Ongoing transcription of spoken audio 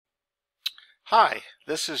Hi,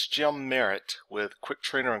 this is Jim Merritt with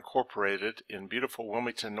QuickTrainer Incorporated in beautiful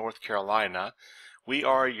Wilmington, North Carolina. We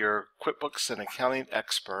are your QuickBooks and accounting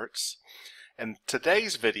experts, and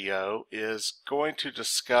today's video is going to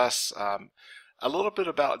discuss a little bit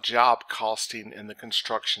about job costing in the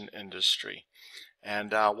construction industry.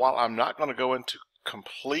 And while I'm not going to go into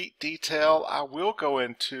complete detail, I will go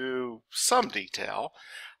into some detail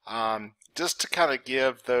just to kind of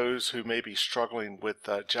give those who may be struggling with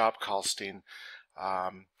job costing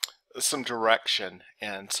some direction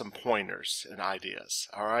and some pointers and ideas.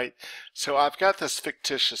 Alright, so I've got this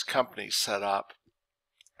fictitious company set up,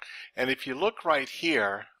 and if you look right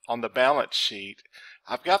here on the balance sheet,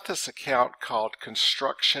 I've got this account called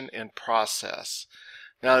Construction in Process.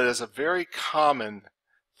 Now, it is a very common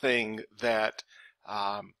thing that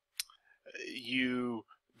you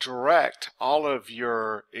direct all of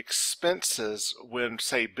your expenses when,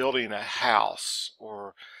 say, building a house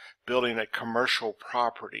or building a commercial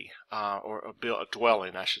property or a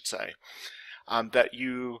dwelling, I should say, that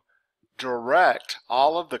you direct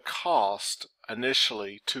all of the cost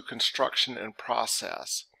initially to construction in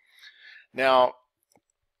process. Now,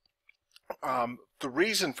 the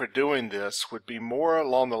reason for doing this would be more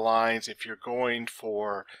along the lines if you're going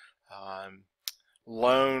for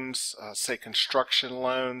loans, say construction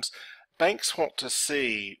loans. Banks want to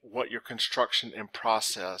see what your construction in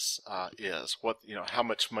process is, how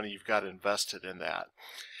much money you've got invested in that.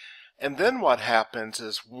 And then what happens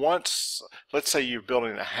is once, let's say you're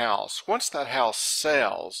building a house, once that house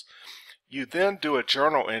sells, you then do a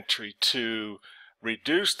journal entry to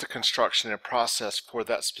reduce the construction in process for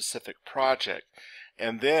that specific project,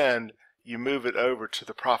 and then you move it over to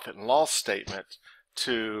the profit and loss statement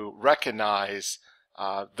to recognize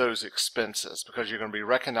those expenses, because you're going to be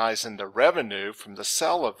recognizing the revenue from the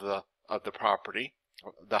sale of the property,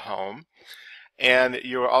 the home, and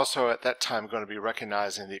you're also at that time going to be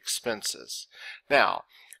recognizing the expenses. Now,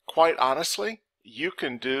 quite honestly, you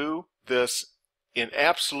can do this in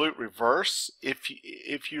absolute reverse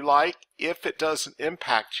if you like, if it doesn't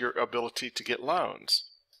impact your ability to get loans.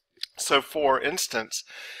 So for instance,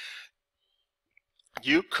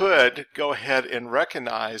 you could go ahead and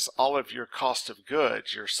recognize all of your cost of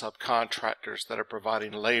goods, your subcontractors that are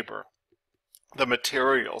providing labor, the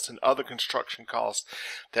materials and other construction costs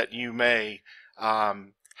that you may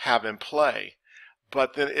have in play.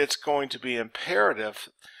 But then it's going to be imperative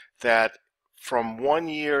that from one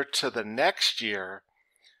year to the next year,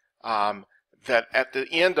 that at the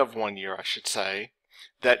end of 1 year, I should say,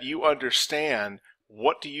 that you understand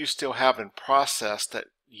what do you still have in process that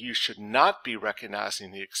you should not be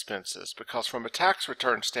recognizing the expenses, because from a tax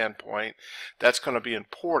return standpoint, that's going to be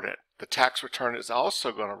important. The tax return is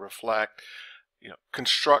also going to reflect,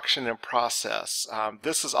 construction in process.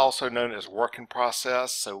 This is also known as work in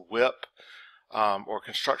process, so WIP or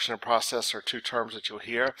construction in process are two terms that you'll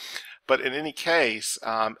hear. But in any case,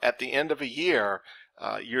 at the end of a year,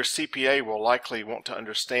 your CPA will likely want to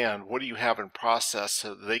understand what do you have in process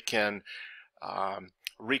so that they can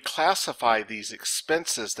reclassify these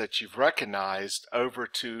expenses that you've recognized over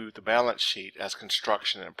to the balance sheet as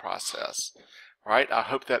construction in process. All right, I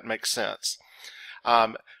hope that makes sense.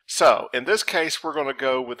 So in this case, we're going to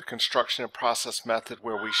go with the construction in process method,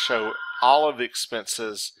 where we show all of the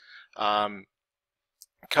expenses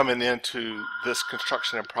coming into this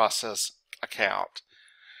construction in process account.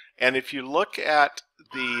 And if you look at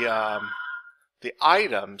the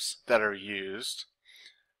items that are used,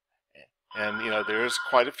 and there's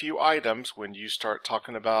quite a few items when you start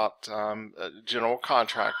talking about general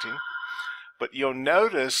contracting, but you'll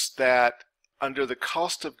notice that under the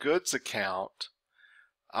cost of goods account,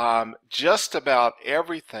 just about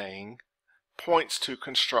everything points to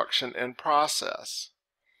construction in process,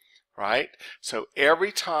 right? So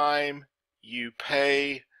every time you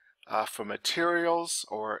pay for materials,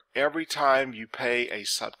 or every time you pay a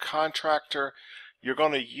subcontractor, you're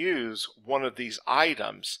going to use one of these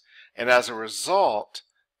items. And as a result,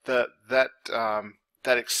 that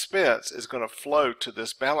expense is going to flow to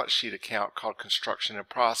this balance sheet account called construction in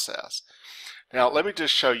process. Now let me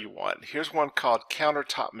just show you one. Here's one called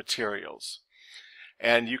countertop materials.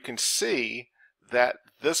 And you can see that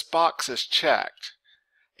this box is checked.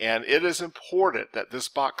 And it is important that this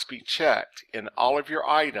box be checked in all of your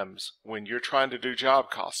items when you're trying to do job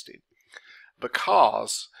costing,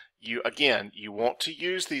 because you want to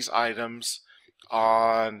use these items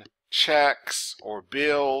on checks or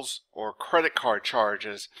bills or credit card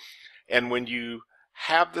charges. And when you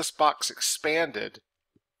have this box expanded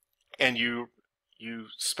and you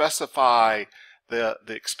specify the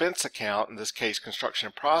expense account, in this case construction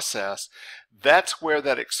in process, that's where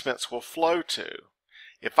that expense will flow to.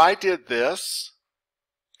 If I did this,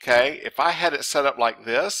 okay, if I had it set up like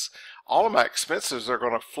this, all of my expenses are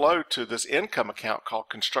going to flow to this income account called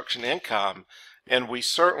construction income, and we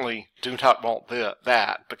certainly do not want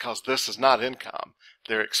that, because this is not income,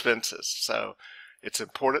 they're expenses. So it's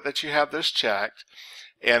important that you have this checked,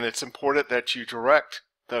 and it's important that you direct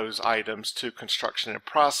those items to construction in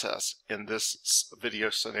process in this video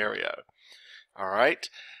scenario. All right.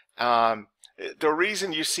 The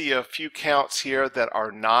reason you see a few counts here that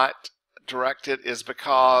are not directed is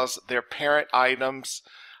because they're parent items,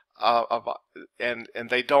 and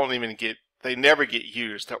they don't even they never get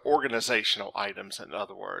used. They're organizational items, in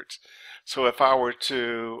other words. So if I were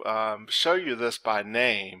to show you this by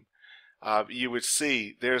name, you would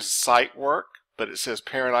see there's site work, but it says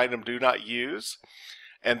parent item do not use.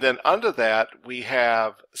 And then under that we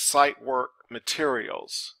have site work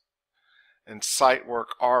materials, and site work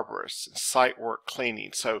arborist, and site work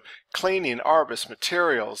cleaning. So cleaning, arborist,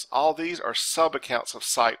 materials, all these are sub-accounts of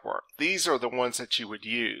site work. These are the ones that you would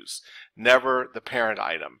use, never the parent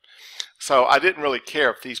item. So I didn't really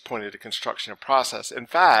care if these pointed to construction and process. In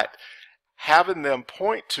fact, having them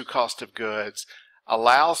point to cost of goods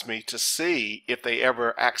allows me to see if they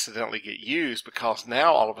ever accidentally get used, because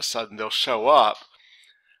now all of a sudden they'll show up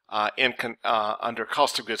under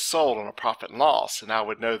cost of goods sold on a profit and loss, and I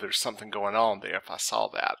would know there's something going on there if I saw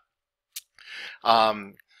that.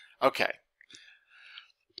 Okay,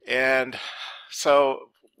 and so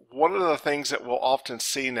one of the things that we'll often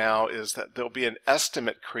see now is that there'll be an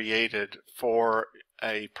estimate created for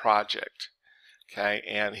a project. Okay,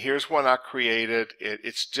 and here's one I created.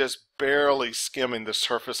 It's just barely skimming the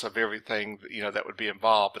surface of everything that would be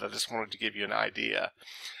involved, but I just wanted to give you an idea.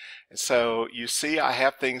 And so you see I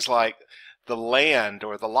have things like the land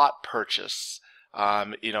or the lot purchase,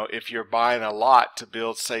 if you're buying a lot to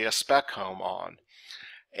build, say, a spec home on.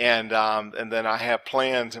 And then I have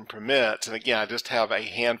plans and permits, and again I just have a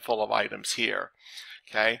handful of items here.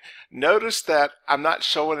 Okay, notice that I'm not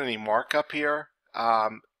showing any markup here,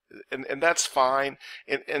 and that's fine.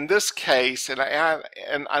 In this case, and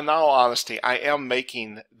in all honesty, I am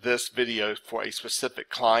making this video for a specific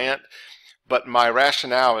client. But my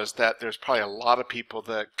rationale is that there's probably a lot of people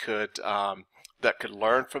that could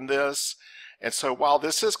learn from this. And so while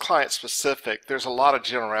this is client specific, there's a lot of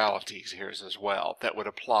generalities here as well that would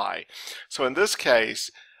apply. So in this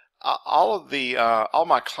case, all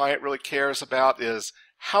my client really cares about is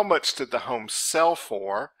how much did the home sell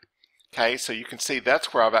for. Okay, so you can see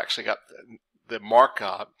that's where I've actually got the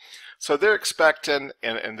markup. So they're expecting,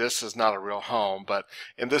 and this is not a real home, but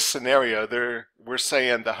in this scenario, we're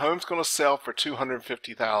saying the home's going to sell for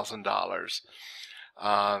 $250,000.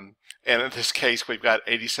 And in this case, we've got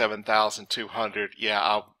 $87,200.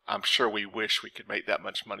 Yeah, I'm sure we wish we could make that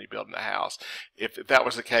much money building a house. If that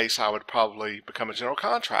was the case, I would probably become a general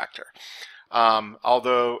contractor.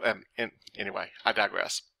 Anyway, I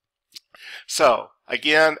digress. So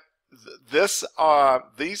again, these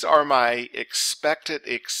are my expected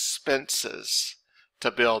expenses to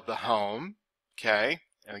build the home. Okay,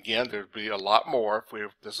 and again there'd be a lot more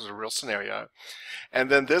if this is a real scenario. And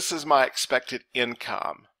then this is my expected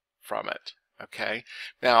income from it. Okay,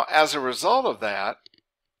 now as a result of that,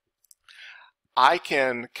 I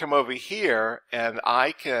can come over here and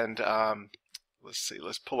I can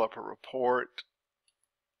let's pull up a report,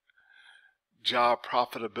 job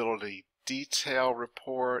profitability detail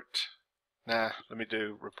report. Let me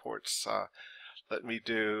do reports. Let me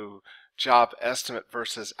do job estimate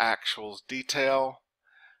versus actuals detail,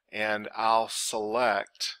 and I'll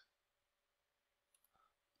select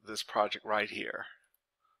this project right here.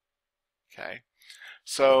 Okay,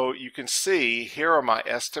 so you can see here are my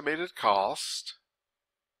estimated costs.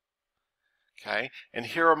 Okay, and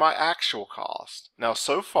here are my actual costs. Now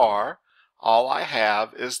so far all I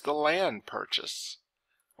have is the land purchase,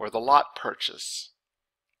 or the lot purchase.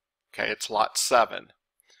 Okay, it's lot 7.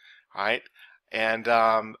 All right, and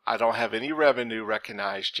I don't have any revenue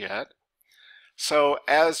recognized yet. So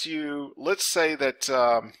as let's say that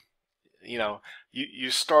you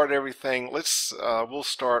start everything. We'll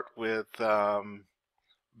start with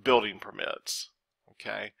building permits.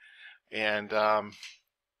 Okay, and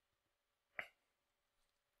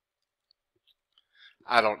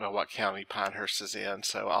I don't know what county Pinehurst is in,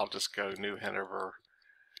 so I'll just go New Hanover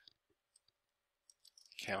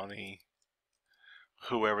County,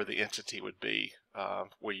 whoever the entity would be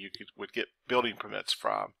where you would get building permits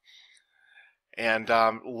from. And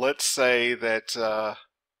let's say that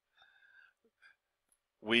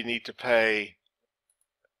we need to pay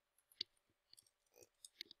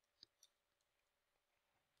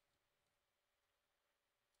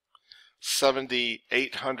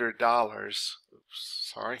 $7,800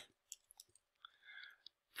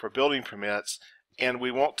 for building permits, and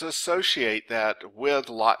we want to associate that with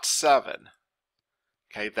lot 7.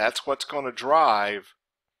 Okay, that's what's going to drive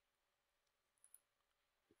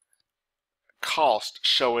cost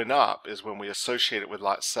showing up, is when we associate it with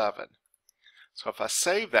lot 7. So if I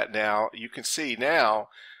save that now, you can see now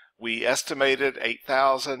we estimated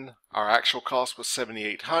 $8,000. Our actual cost was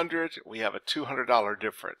 $7,800. We have a $200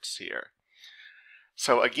 difference here.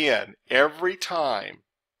 So again, every time,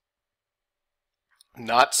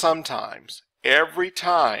 not sometimes, every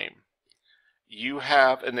time you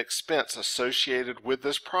have an expense associated with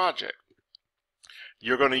this project,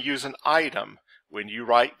 you're going to use an item when you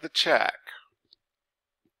write the check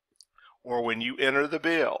or when you enter the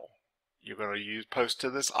bill. You're going to post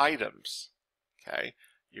to this items. Okay,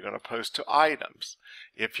 you're going to post to items.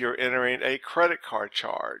 If you're entering a credit card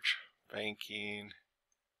charge, banking,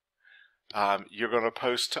 you're going to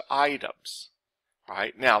post to items. All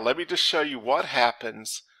right, now let me just show you what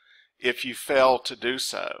happens if you fail to do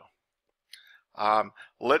so.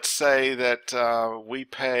 Let's say that we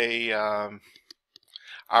pay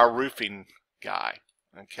our roofing guy,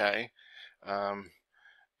 okay,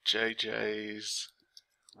 JJ's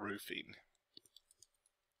Roofing.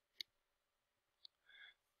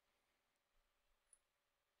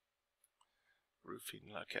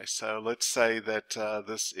 Okay, so let's say that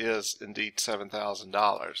this is indeed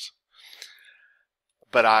 $7,000.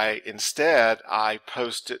 But instead I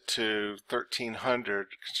post it to 1300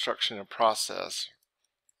 construction and process,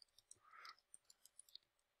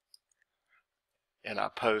 and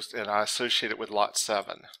I associate it with lot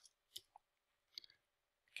 7.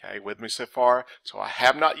 Okay, with me so far? So I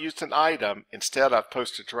have not used an item. Instead, I've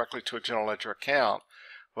posted directly to a general ledger account.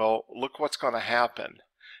 Well, look what's going to happen.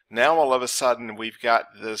 Now all of a sudden we've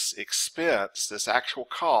got this expense, this actual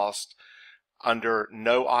cost, under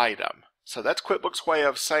no item. So that's QuickBooks' way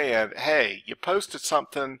of saying, hey, you posted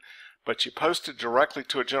something, but you posted directly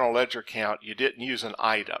to a general ledger account. You didn't use an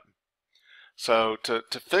item. So to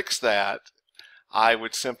fix that, I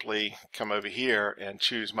would simply come over here and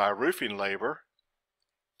choose my roofing labor.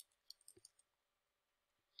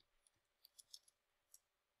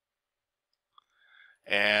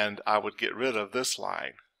 And I would get rid of this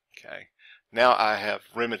line. Okay, now I have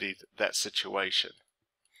remedied that situation.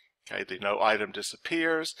 Okay, the no item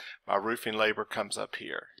disappears. My roofing labor comes up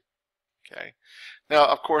here. Okay, now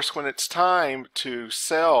of course when it's time to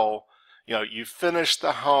sell, you've finished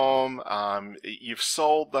the home, you've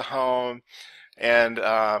sold the home, and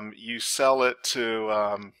you sell it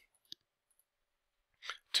to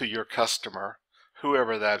your customer,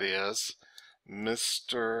 whoever that is,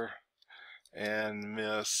 Mr. and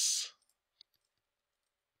Miss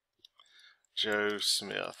Joe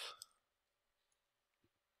Smith.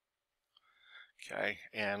 Okay,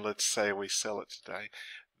 and let's say we sell it today.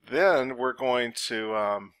 Then we're going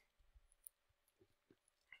to,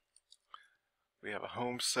 we have a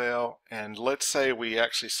home sale, and let's say we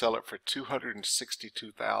actually sell it for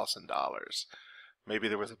 $262,000. Maybe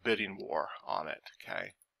there was a bidding war on it.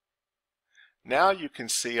 Okay, now you can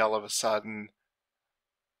see all of a sudden,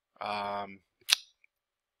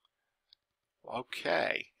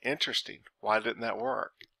 okay, interesting. Why didn't that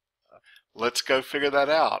work? Let's go figure that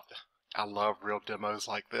out. I love real demos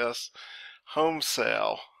like this. Home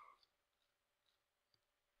sale.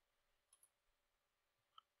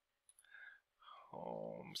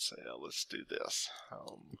 Home sale. Let's do this.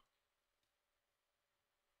 Home.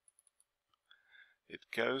 It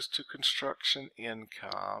goes to construction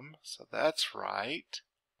income, so that's right.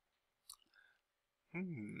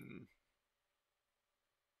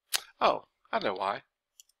 Oh, I know why.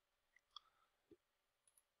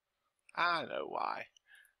 I know why.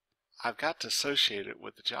 I've got to associate it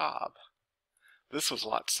with the job. This was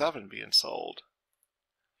lot 7 being sold.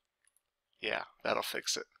 Yeah, that'll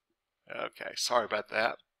fix it. Okay, sorry about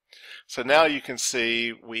that. So now you can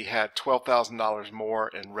see we had $12,000 more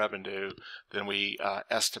in revenue than we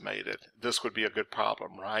estimated. This would be a good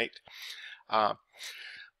problem, right?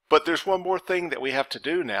 But there's one more thing that we have to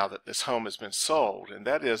do now that this home has been sold, and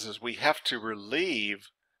that is we have to relieve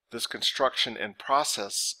this construction in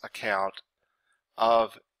process account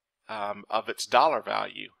of its dollar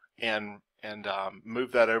value and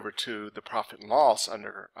move that over to the profit and loss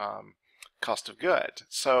under cost of goods.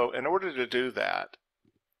 So in order to do that,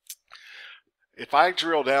 if I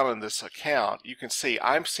drill down in this account, you can see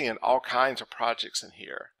I'm seeing all kinds of projects in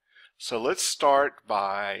here. So let's start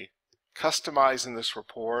by customizing this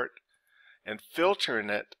report and filtering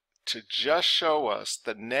it to just show us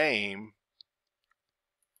the name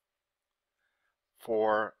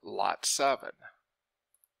for lot 7.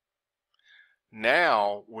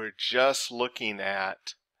 Now we're just looking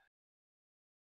at